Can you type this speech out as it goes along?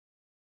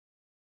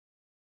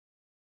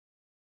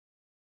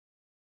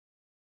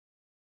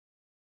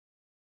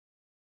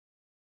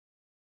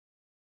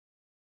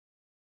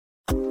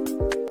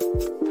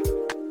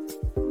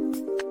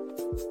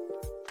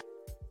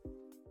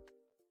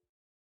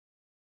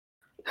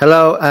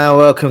Hello and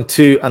welcome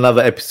to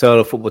another episode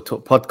of Football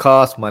Talk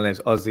Podcast. My name is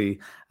Ozzy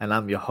and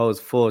I'm your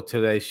host for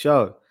today's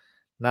show.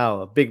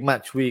 Now, a big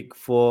match week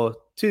for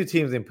two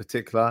teams in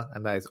particular,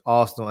 and that is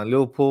Arsenal and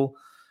Liverpool,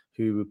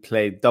 who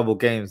played double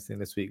games in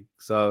this week.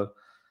 So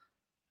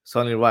it's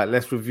only right.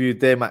 Let's review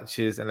their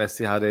matches and let's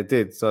see how they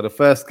did. So the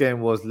first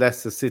game was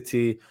Leicester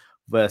City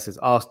versus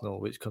Arsenal,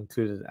 which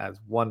concluded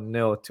as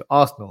 1-0 to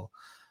Arsenal.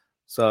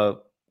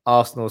 So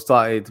Arsenal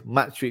started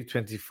match week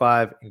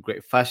 25 in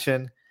great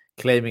fashion,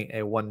 claiming a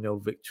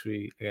 1-0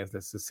 victory against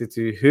Leicester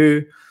City,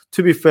 who,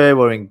 to be fair,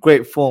 were in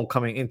great form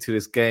coming into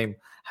this game,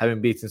 having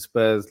beaten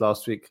Spurs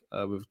last week,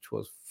 which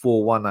was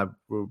 4-1,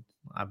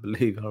 I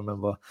believe, I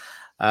remember.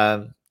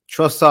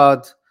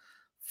 Trossard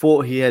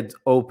thought he had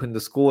opened the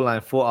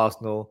scoreline for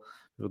Arsenal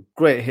with a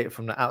great hit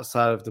from the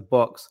outside of the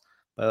box,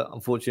 but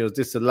unfortunately it was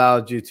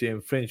disallowed due to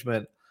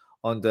infringement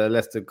on the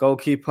Leicester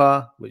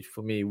goalkeeper, which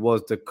for me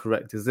was the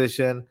correct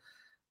decision.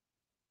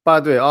 By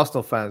the way,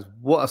 Arsenal fans,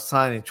 what a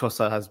signing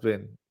Trossard has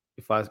been,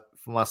 if I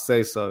must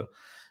say so.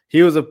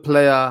 He was a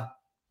player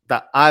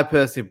that I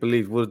personally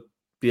believe would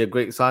be a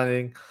great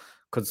signing,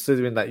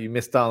 considering that you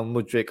missed out on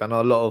Mudryk. I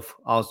know a lot of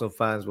Arsenal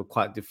fans were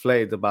quite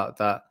deflated about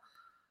that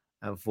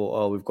and thought,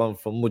 oh, we've gone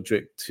from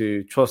Mudryk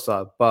to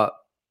Trossard. But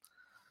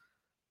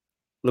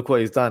look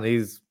what he's done.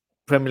 He's a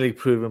Premier League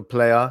proven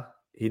player.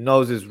 He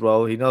knows his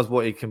role. He knows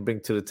what he can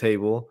bring to the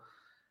table.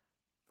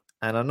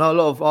 And I know a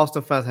lot of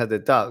Arsenal fans had their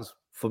doubts.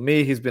 For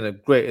me, he's been a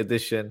great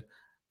addition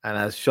and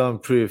has shown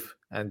proof.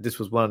 And this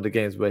was one of the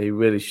games where he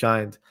really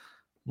shined.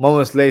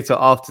 Moments later,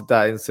 after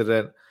that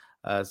incident,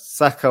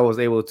 Saka was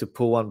able to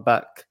pull one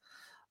back.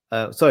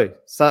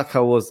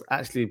 Saka was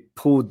actually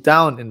pulled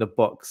down in the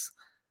box.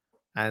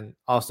 And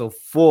Arsenal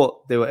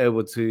thought they were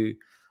able to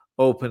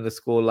open the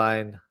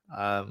scoreline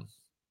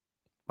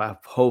by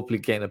hopefully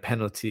getting a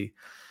penalty.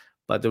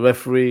 But the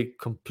referee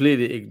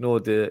completely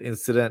ignored the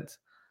incident.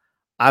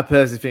 I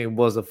personally think it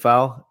was a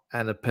foul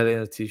and a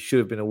penalty should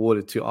have been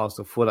awarded to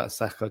Arsenal for that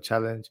Saka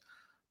challenge.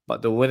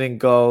 But the winning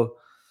goal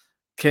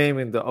came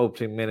in the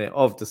opening minute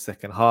of the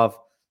second half.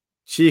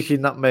 Cheeky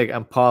nutmeg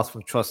and pass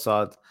from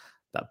Trossard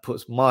that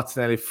puts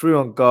Martinelli through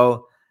on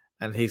goal,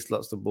 and he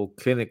slots the ball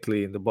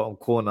clinically in the bottom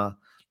corner.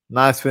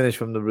 Nice finish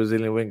from the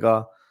Brazilian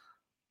winger.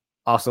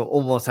 Arsenal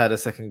almost had a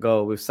second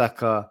goal with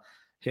Saka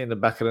hitting the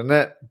back of the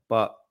net,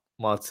 but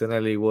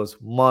Martinelli was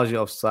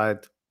marginally offside.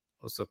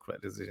 Also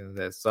correct decision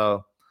there.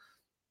 So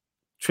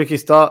tricky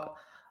start.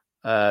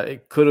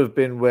 It could have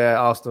been where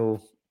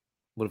Arsenal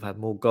would have had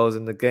more goals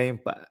in the game,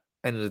 but at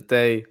the end of the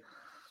day,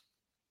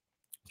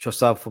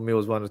 Trossard for me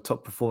was one of the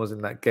top performers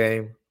in that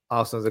game.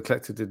 Arsenal as a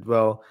collective did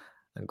well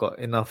and got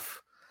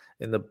enough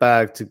in the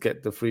bag to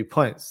get the 3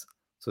 points.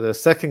 So the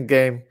second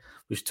game,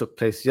 which took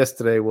place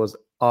yesterday, was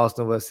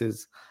Arsenal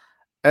versus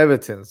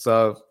Everton.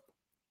 So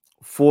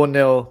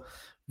 4-0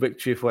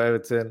 victory for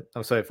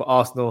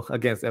Arsenal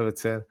against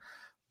Everton.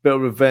 Bit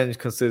of revenge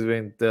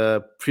considering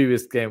the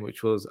previous game,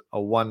 which was a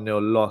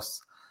 1-0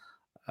 loss.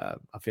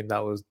 I think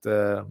that was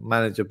the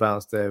manager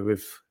bounce there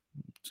with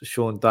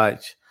Sean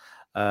Dyche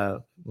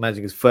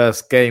managing his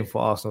first game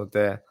for Arsenal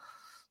there.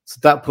 So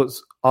that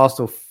puts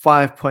Arsenal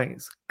 5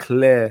 points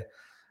clear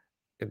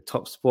in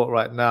top spot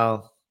right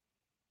now.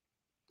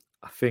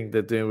 I think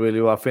they're doing really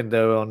well. I think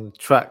they're on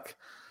track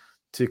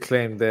to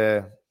claim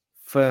their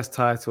first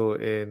title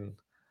in,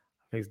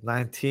 I think it's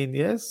 19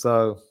 years.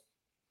 So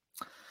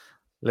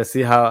let's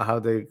see how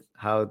they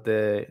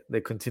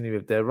continue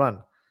with their run.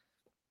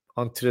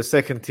 On to the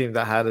second team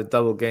that had a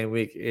double game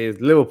week is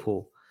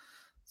Liverpool.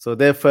 So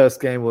their first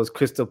game was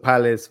Crystal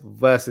Palace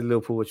versus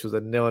Liverpool, which was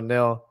a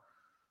 0-0.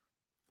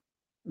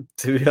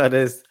 To be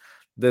honest,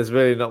 there's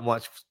really not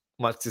much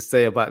to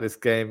say about this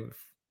game.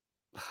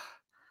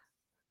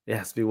 It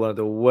has to be one of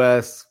the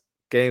worst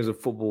games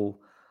of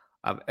football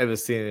I've ever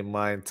seen in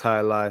my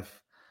entire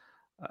life.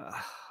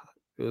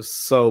 It was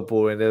so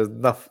boring. There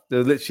was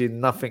literally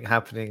nothing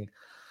happening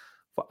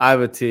for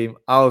either team.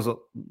 I was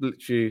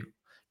literally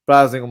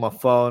browsing on my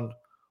phone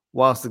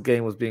whilst the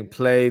game was being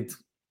played,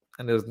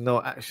 and there was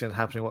no action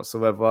happening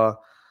whatsoever.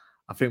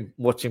 I think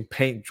watching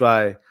paint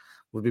dry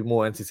would be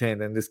more entertaining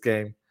than this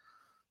game.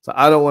 So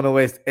I don't want to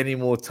waste any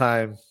more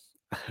time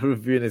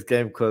reviewing this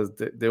game because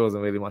there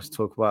wasn't really much to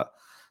talk about.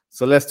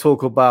 So let's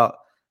talk about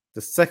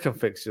the second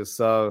fixture.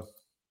 So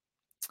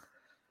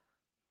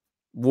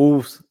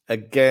Wolves,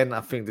 again,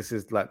 I think this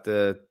is like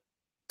the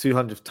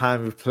 200th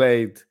time we've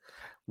played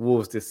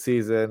Wolves this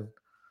season.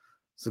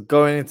 So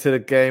going into the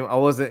game, I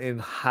wasn't in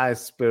high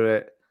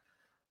spirit.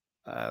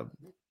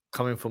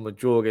 Coming from a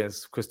draw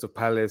against Crystal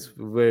Palace,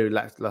 very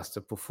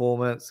lackluster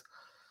performance.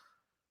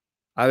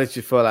 I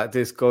literally felt like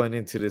this going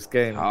into this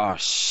game. Oh,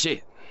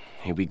 shit.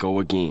 Here we go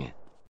again.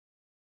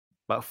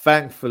 But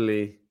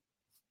thankfully,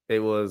 it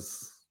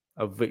was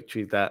a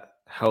victory that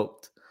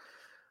helped.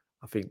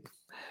 I think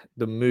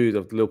the mood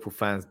of the Liverpool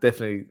fans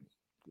definitely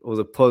was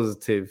a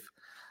positive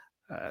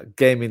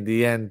game in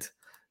the end.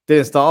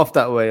 Didn't start off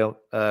that way,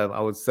 I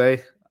would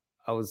say.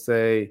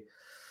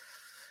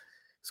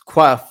 it's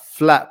quite a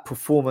flat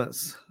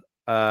performance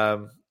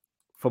from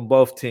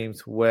both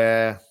teams,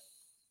 where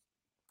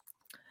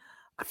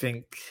I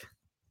think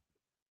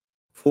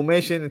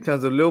formation in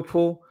terms of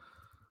Liverpool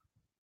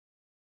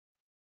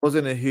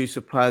wasn't a huge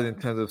surprise in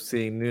terms of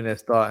seeing Nunes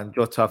start and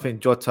Jota. I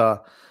think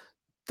Jota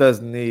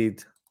does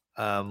need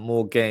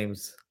more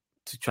games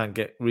to try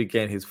and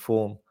regain his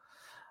form.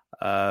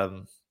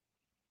 But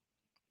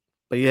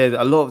yeah,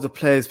 a lot of the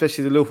players,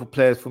 especially the Liverpool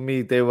players, for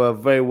me, they were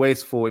very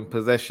wasteful in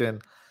possession.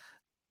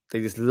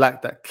 They just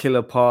lacked that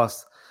killer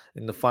pass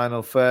in the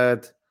final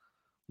third.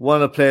 One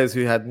of the players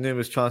who had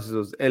numerous chances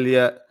was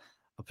Elliott,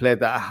 a player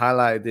that I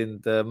highlighted in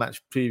the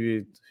match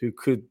preview, who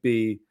could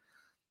be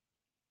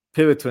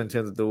pivotal in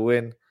terms of the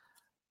win.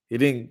 He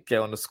didn't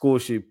get on the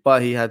score sheet,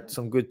 but he had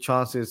some good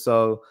chances,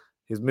 so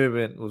his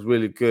movement was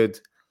really good.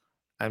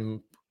 And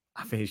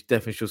I think he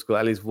definitely should score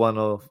at least one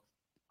of,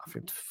 I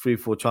think,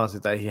 3-4 chances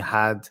that he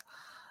had.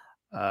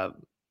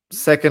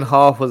 Second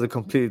half was a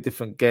completely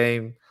different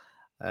game.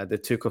 They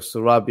took off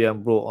Sarabia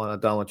and brought on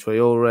Adama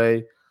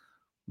Traore,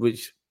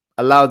 which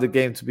allowed the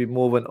game to be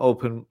more of an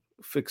open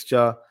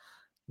fixture.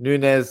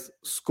 Nunes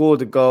scored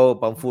the goal,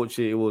 but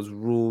unfortunately it was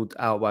ruled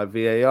out by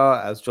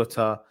VAR as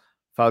Jota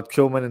fouled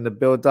Kilman in the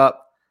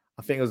build-up.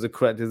 I think it was the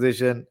correct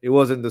decision. It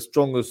wasn't the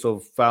strongest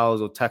of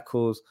fouls or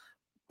tackles,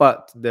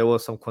 but there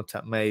was some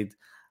contact made.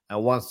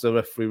 And once the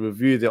referee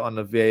reviewed it on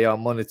the VAR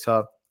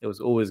monitor, it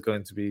was always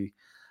going to be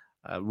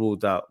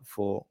ruled out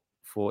for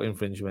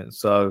infringement.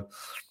 So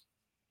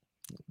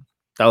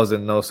that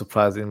wasn't no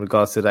surprise in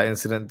regards to that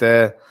incident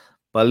there.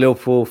 But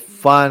Liverpool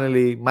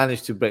finally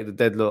managed to break the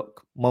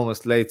deadlock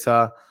moments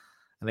later,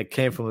 and it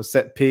came from a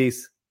set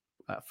piece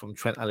from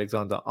Trent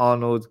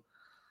Alexander-Arnold.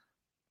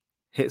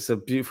 Hits a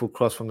beautiful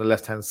cross from the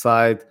left-hand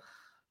side.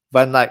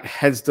 Van Dijk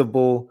heads the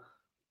ball.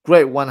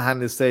 Great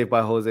one-handed save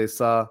by Jose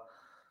Sa.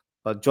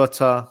 But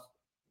Jota,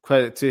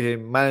 credit to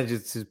him,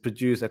 manages to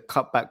produce a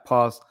cutback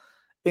pass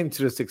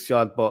into the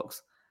 6-yard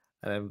box.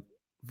 And then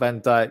Van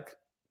Dijk,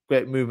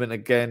 great movement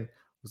again,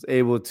 was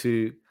able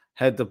to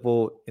head the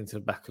ball into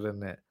the back of the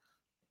net.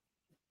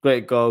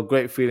 Great goal,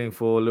 great feeling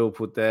for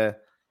Liverpool there.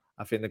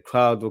 I think the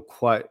crowd were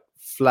quite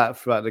flat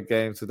throughout the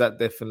game, so that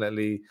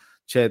definitely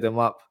cheered them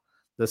up.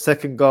 The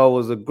second goal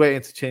was a great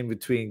interchange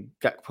between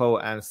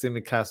Gakpo and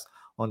Tsimikas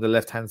on the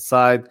left-hand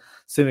side.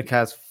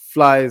 Tsimikas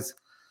flies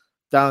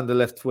down the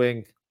left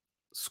wing,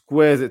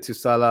 squares it to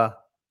Salah,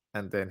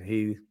 and then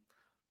he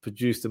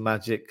produced the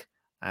magic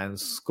and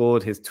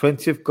scored his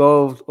 20th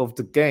goal of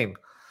the game.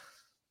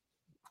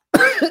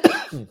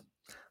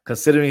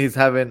 Considering he's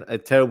having a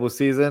terrible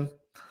season,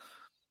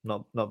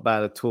 not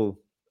bad at all.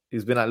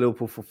 He's been at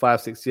Liverpool for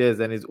 5-6 years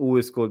and he's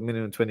always scored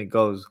minimum 20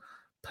 goals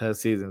per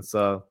season.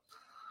 So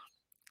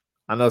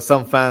I know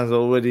some fans are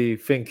already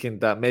thinking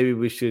that maybe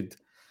we should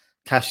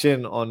cash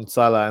in on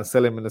Salah and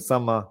sell him in the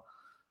summer.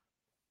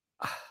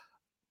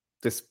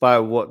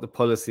 Despite what the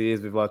policy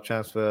is with our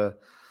transfer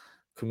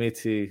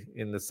committee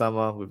in the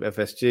summer with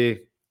FSG,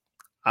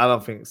 I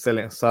don't think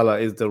selling Salah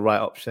is the right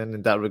option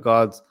in that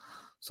regards.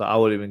 So I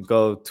wouldn't even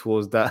go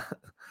towards that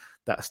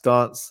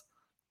stance.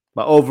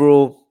 But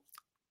overall,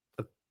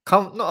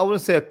 I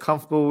wouldn't say a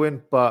comfortable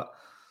win, but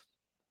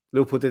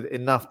Liverpool did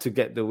enough to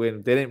get the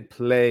win. They didn't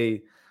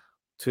play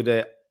to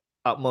their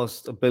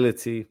utmost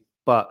ability,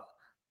 but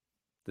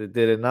they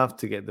did enough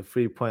to get the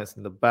 3 points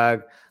in the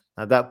bag.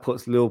 Now that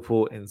puts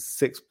Liverpool in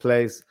 6th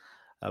place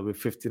with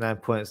 59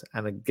 points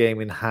and a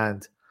game in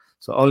hand.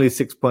 So only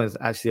 6 points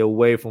actually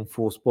away from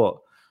 4th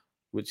spot,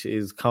 which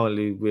is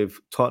currently with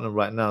Tottenham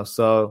right now.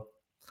 So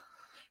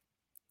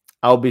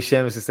I'll be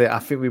shameless to say I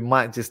think we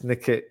might just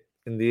nick it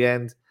in the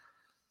end,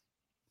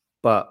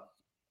 but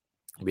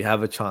we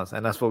have a chance,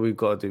 and that's what we've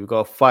got to do. We've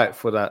got to fight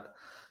for that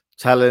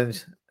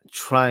challenge,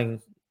 try and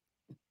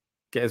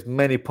get as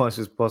many points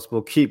as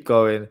possible, keep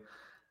going,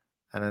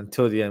 and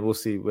until the end, we'll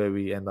see where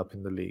we end up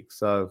in the league.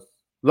 So,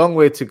 long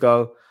way to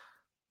go.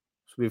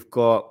 So we've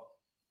got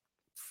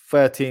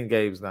 13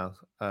 games now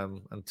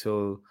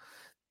until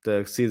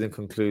the season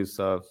concludes.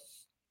 So,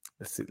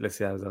 let's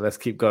see how it goes. Let's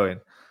keep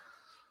going.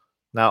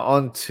 Now,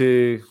 on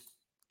to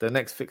the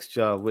next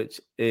fixture, which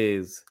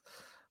is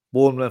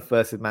Bournemouth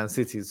versus Man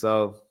City.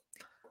 So,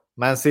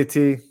 Man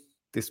City,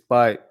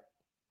 despite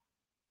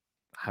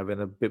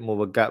having a bit more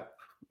of a gap,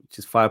 which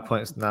is 5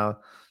 points now,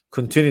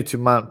 continue to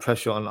mount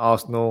pressure on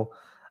Arsenal.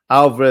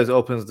 Alvarez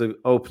opens the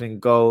opening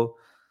goal.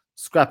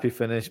 Scrappy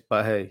finish,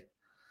 but hey,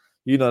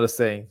 you know the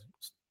saying.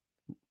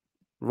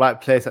 Right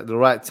place at the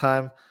right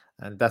time,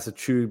 and that's a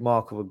true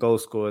mark of a goal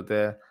scorer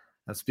there.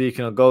 And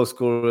speaking of goal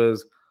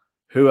scorers,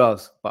 who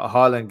else but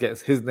Haaland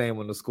gets his name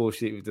on the score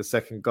sheet with the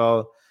second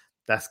goal.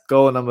 That's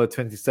goal number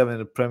 27 in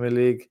the Premier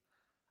League.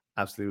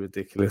 Absolutely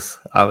ridiculous.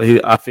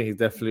 I think he's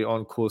definitely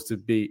on course to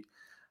beat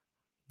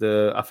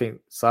I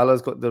think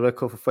Salah's got the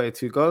record for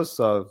 32 goals.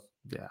 So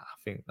yeah, I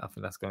think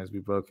that's going to be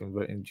broken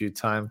in due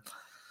time.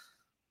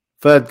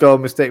 Third goal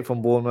mistake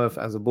from Bournemouth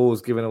as the ball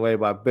was given away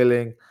by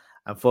Billing,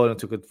 and Foden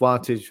took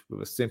advantage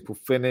with a simple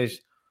finish.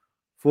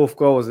 Fourth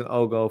goal was an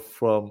own goal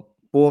from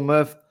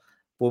Bournemouth.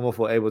 Bournemouth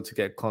were able to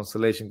get a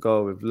consolation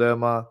goal with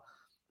Lerma.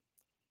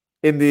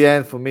 In the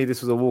end, for me,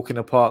 this was a walk in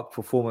the park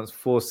performance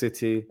for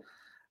City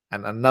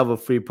and another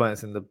 3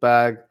 points in the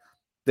bag.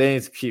 They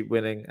need to keep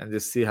winning and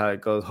just see how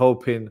it goes,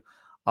 hoping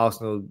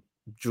Arsenal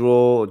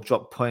draw or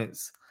drop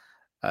points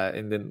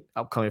in the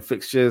upcoming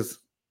fixtures.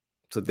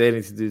 So they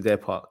need to do their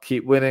part.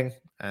 Keep winning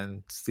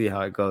and see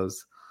how it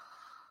goes.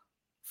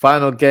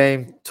 Final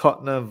game,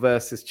 Tottenham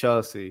versus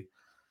Chelsea.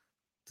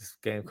 This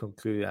game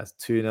concluded as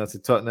 2-0 to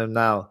Tottenham.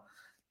 Now,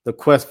 the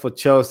quest for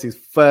Chelsea's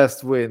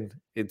first win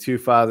in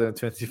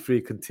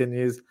 2023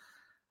 continues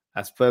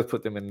as Spurs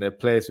put them in their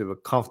place with a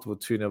comfortable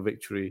 2-0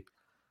 victory.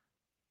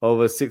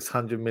 Over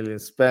 600 million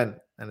spent,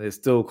 and they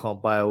still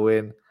can't buy a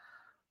win.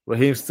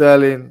 Raheem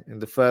Sterling in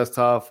the first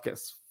half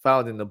gets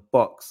fouled in the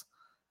box,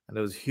 and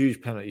there was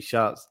huge penalty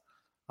shouts.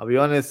 I'll be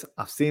honest,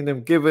 I've seen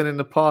them given in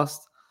the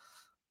past,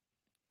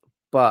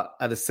 but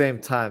at the same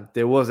time,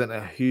 there wasn't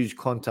a huge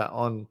contact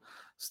on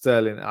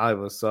Sterling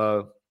either,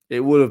 so it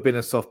would have been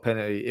a soft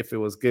penalty if it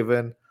was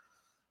given.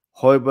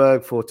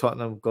 Højbjerg for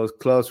Tottenham goes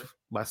close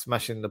by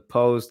smashing the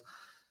post.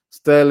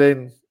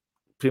 Sterling,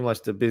 pretty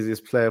much the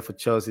busiest player for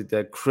Chelsea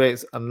there,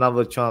 creates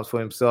another chance for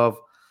himself,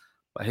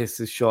 but hits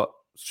his shot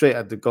straight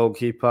at the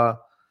goalkeeper.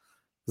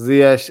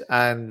 Ziyech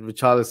and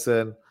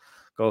Richarlison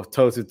go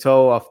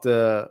toe-to-toe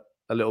after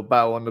a little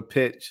battle on the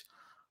pitch.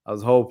 I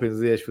was hoping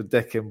Ziyech would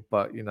deck him,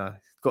 but,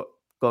 got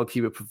to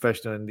keep it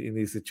professional in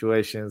these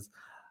situations.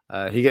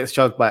 He gets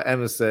shoved by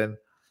Emerson,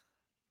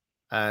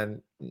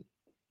 and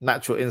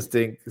natural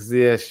instinct,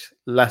 Ziyech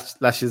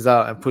lashes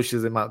out and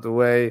pushes him out the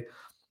way.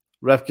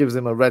 Ref gives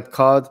him a red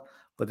card,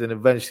 but then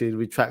eventually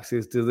retracts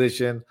his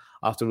decision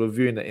after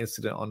reviewing the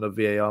incident on the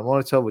VAR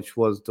monitor, which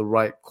was the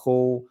right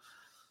call.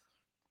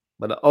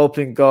 But the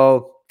opening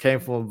goal came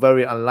from a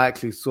very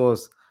unlikely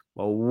source,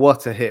 but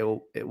what a hit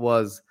it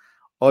was.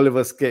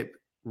 Oliver Skip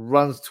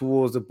runs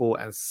towards the ball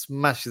and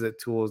smashes it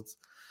towards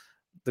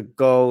the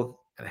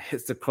goal and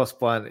hits the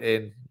crossbar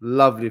in.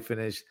 Lovely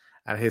finish.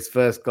 And his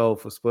first goal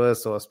for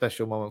Spurs, so a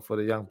special moment for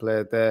the young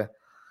player there.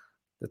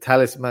 The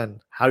talisman,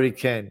 Harry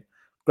Kane,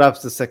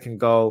 grabs the second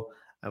goal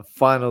and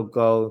final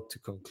goal to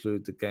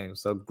conclude the game.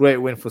 So great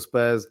win for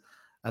Spurs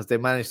as they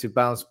managed to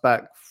bounce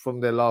back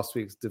from their last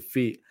week's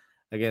defeat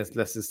against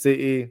Leicester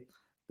City.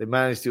 They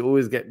managed to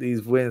always get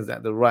these wins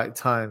at the right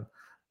time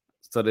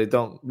so they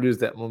don't lose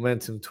that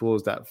momentum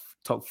towards that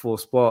top 4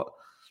 spot.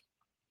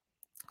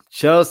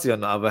 Chelsea,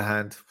 on the other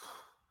hand,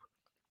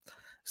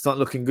 it's not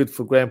looking good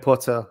for Graham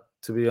Potter,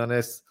 to be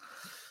honest.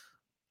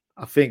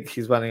 I think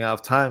he's running out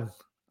of time.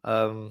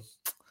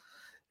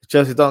 If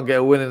Chelsea don't get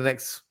a win in the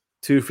next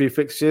 2-3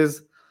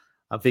 fixtures,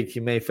 I think he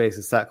may face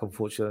a sack,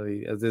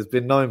 unfortunately, as there's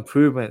been no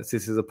improvement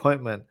since his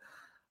appointment.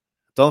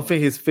 Don't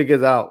think he's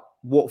figured out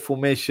what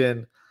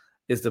formation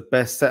is the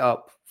best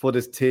setup for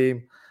this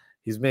team.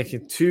 He's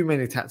making too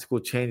many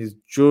tactical changes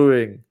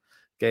during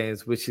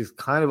games, which is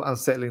kind of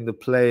unsettling the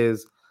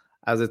players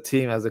as a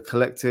team, as a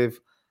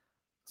collective.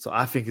 So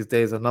I think his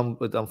days are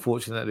numbered,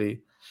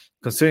 unfortunately.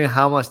 Considering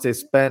how much they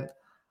spent,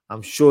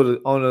 I'm sure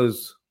the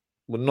owners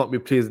will not be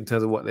pleased in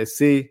terms of what they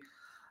see.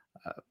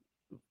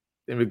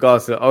 In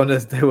regards to the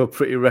owners, they were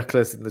pretty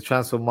reckless in the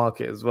transfer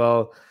market as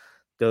well.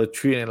 They were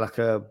treating it like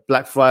a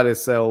Black Friday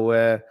sale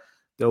where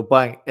they were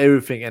buying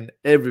everything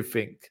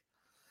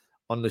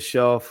on the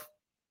shelf,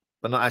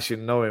 but not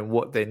actually knowing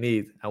what they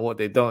need and what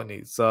they don't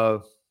need.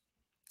 So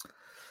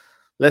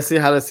let's see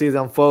how the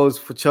season unfolds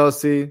for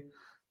Chelsea.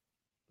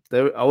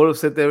 I would have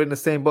said they're in the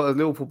same boat as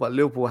Liverpool, but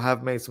Liverpool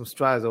have made some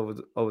strides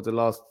over the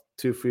last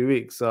 2-3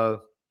 weeks.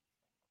 So,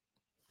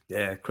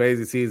 yeah,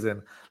 crazy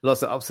season.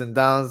 Lots of ups and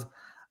downs.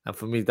 And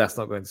for me, that's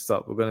not going to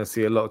stop. We're going to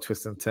see a lot of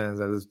twists and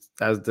turns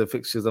as the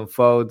fixtures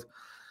unfold.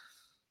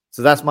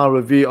 So that's my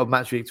review of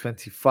Match Week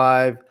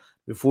 25.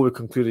 Before we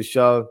conclude the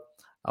show,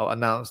 I'll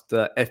announce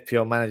the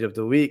FPL Manager of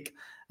the Week.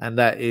 And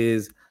that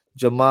is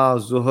Jamal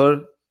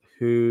Zuhur,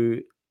 who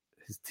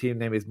his team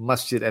name is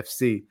Masjid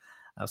FC.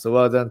 So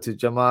well done to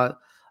Jamal.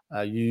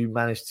 You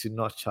managed to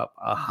notch up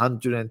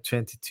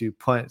 122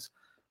 points,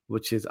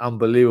 which is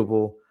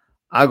unbelievable.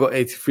 I got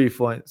 83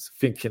 points,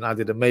 thinking I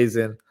did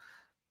amazing.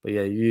 But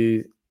yeah,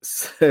 you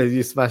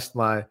smashed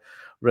my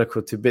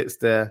record to bits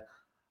there.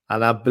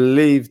 And I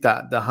believe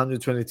that the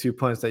 122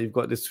 points that you've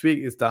got this week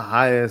is the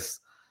highest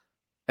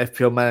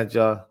FPL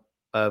manager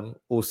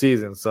all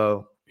season.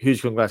 So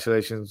huge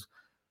congratulations.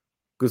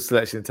 Good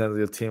selection in terms of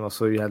your team. I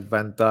saw you had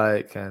Van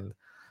Dijk and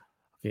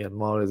you had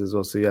Mahrez as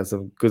well, so you had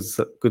some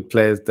good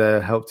players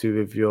there, helped you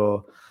with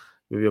your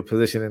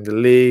position in the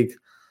league.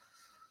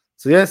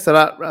 So so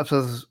that wraps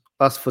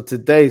us for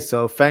today.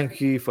 So thank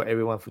you for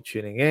everyone for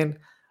tuning in.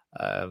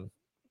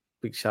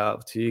 Big shout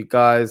out to you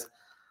guys.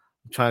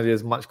 I'm trying to do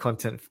as much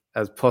content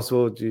as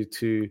possible due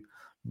to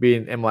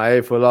being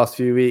MIA for the last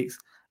few weeks.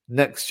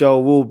 Next show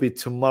will be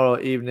tomorrow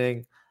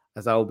evening,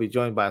 as I will be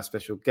joined by a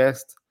special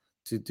guest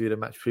to do the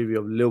match preview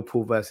of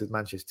Liverpool versus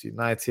Manchester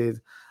United.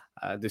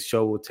 This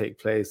show will take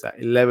place at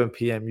 11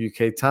 p.m.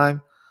 UK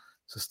time.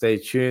 So stay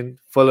tuned.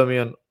 Follow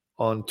me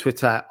on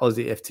Twitter at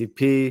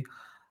AussieFTP.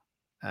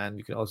 And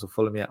you can also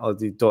follow me at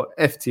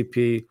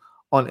Aussie.ftp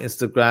on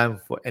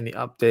Instagram for any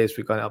updates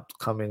regarding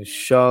upcoming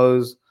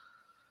shows.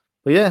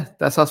 But yeah,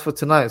 that's us for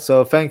tonight.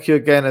 So thank you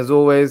again, as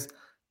always.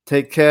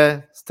 Take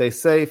care, stay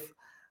safe,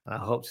 and I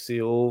hope to see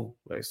you all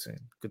very soon.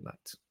 Good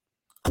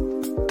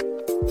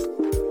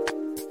night.